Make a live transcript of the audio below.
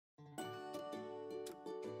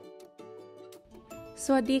ส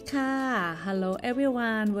วัสดีค่ะ Hello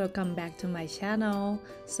everyone, welcome back to my channel.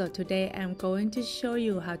 So today I'm going to show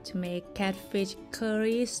you how to make catfish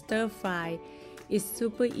curry stir fry. It's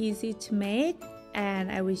super easy to make and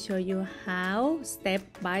I will show you how step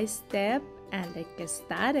by step, and let's get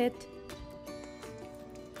started.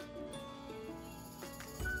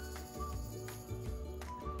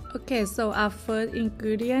 Okay, so our first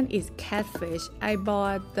ingredient is catfish. I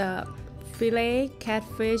bought the fillet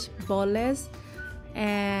catfish boneless,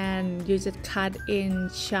 and you just cut in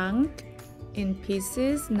chunk, in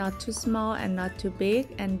pieces, not too small and not too big.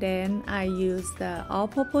 And then I use the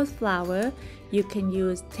all-purpose flour. You can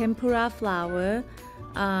use tempura flour.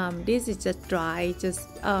 This is just dry.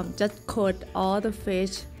 Just coat all the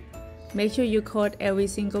fish. Make sure you coat every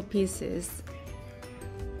single pieces.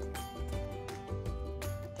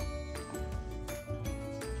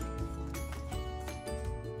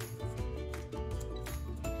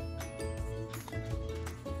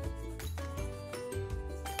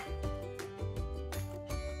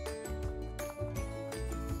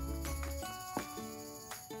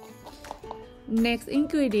 Next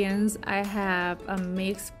ingredients, I have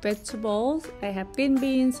mixed vegetables. I have green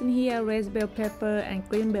beans in here, red bell pepper and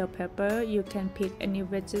green bell pepper. You can pick any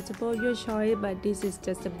vegetable your choice, but this is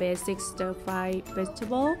just a basic stir fry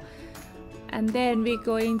vegetable. And then we're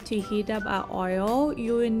going to heat up our oil.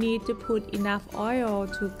 You will need to put enough oil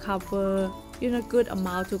to cover, good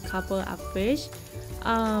amount to cover our fish.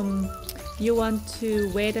 You want to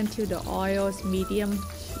wait until the oil is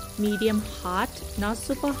medium hot, not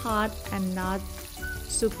super hot and not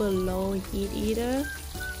super low heat either,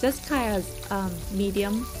 just kind of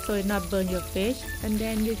medium, so it not burn your fish. And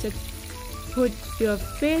then you just put your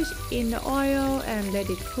fish in the oil and let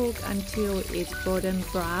it cook until it's golden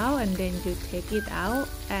brown, and then you take it out.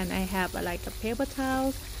 And I have like a paper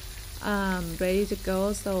towel ready to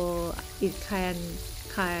go, so it can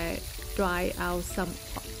dry out some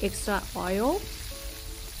extra oil.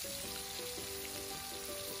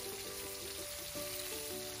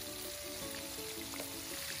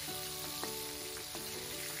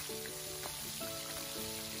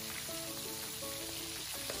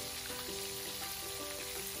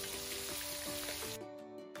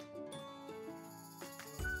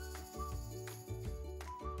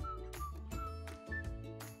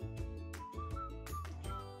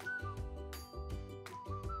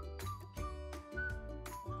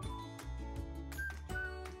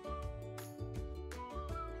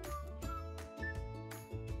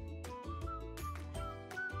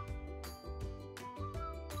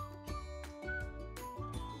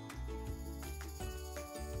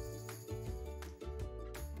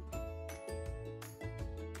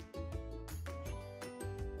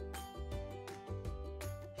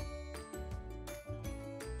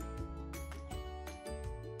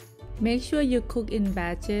 Make sure you cook in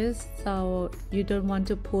batches, so you don't want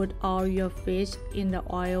to put all your fish in the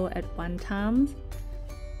oil at one time.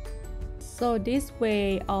 So this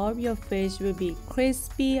way all of your fish will be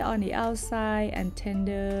crispy on the outside and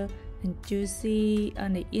tender and juicy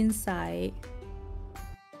on the inside.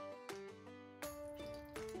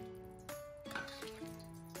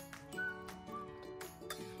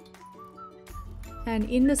 And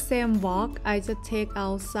in the same wok, I just take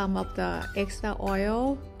out some of the extra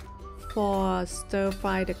oil for stir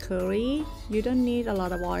fry the curry. You don't need a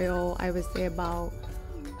lot of oil. I would say about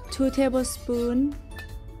 2 tablespoons.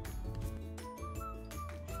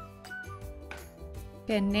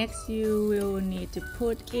 Okay, next you will need to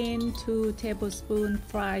put in 2 tablespoons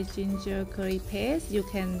fried ginger curry paste. You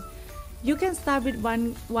can start with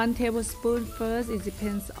one tablespoon first. It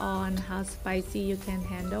depends on how spicy you can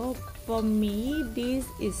handle. For me, this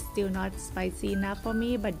is still not spicy enough for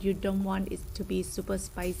me, but you don't want it to be super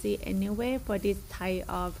spicy anyway for this type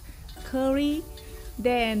of curry.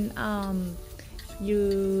 Then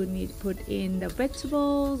you need to put in the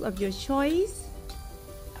vegetables of your choice,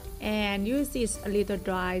 and use this a little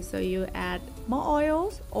dry, so you add more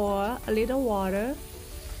oil or a little water.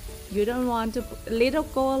 You don't want to, a little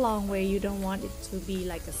go a long way. You don't want it to be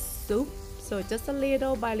like a soup, so just a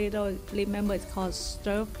little by little. Remember, it's called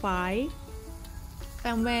stir fry.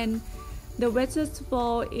 And when the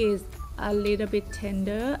vegetable is a little bit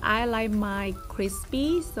tender, I like my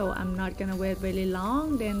crispy, so I'm not gonna wait really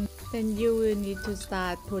long. Then you will need to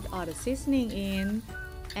start put all the seasoning in,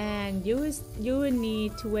 and you will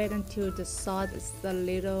need to wait until the sauce is a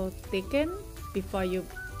little thickened before you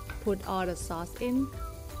put all the sauce in.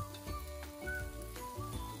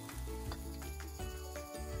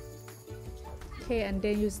 Okay, and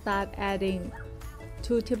then you start adding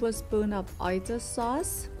 2 tablespoons of oyster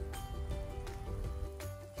sauce.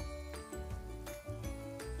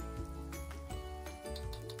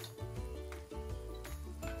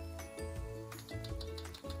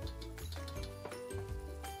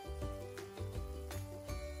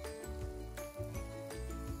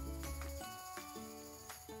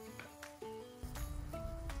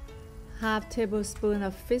 half tablespoon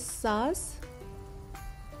of fish sauce,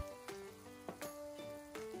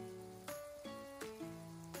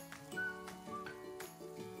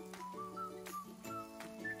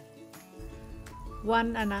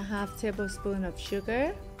 one and a half tablespoon of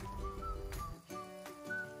sugar,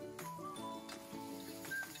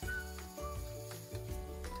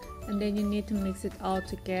 and then you need to mix it all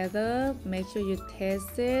together. Make sure you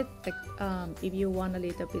taste it. If you want a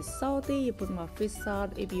little bit salty, you put more fish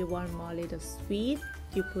salt. If you want more little sweet,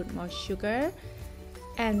 you put more sugar.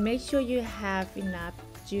 And make sure you have enough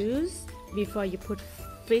juice before you put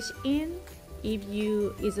fish in. If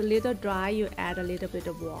it's a little dry, you add a little bit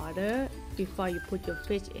of water before you put your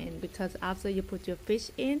fish in, because after you put your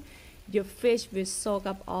fish in, your fish will soak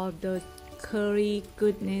up all the curry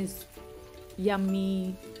goodness,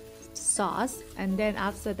 yummy sauce. And then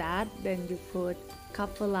after that, then you put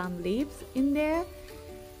Kaffir lime leaves in there.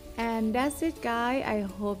 And that's it, guys. I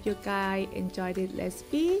hope you guys enjoyed this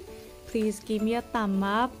recipe. Please give me a thumb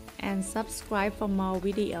up and subscribe for more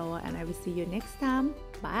video, and I will see you next time.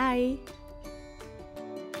 Bye.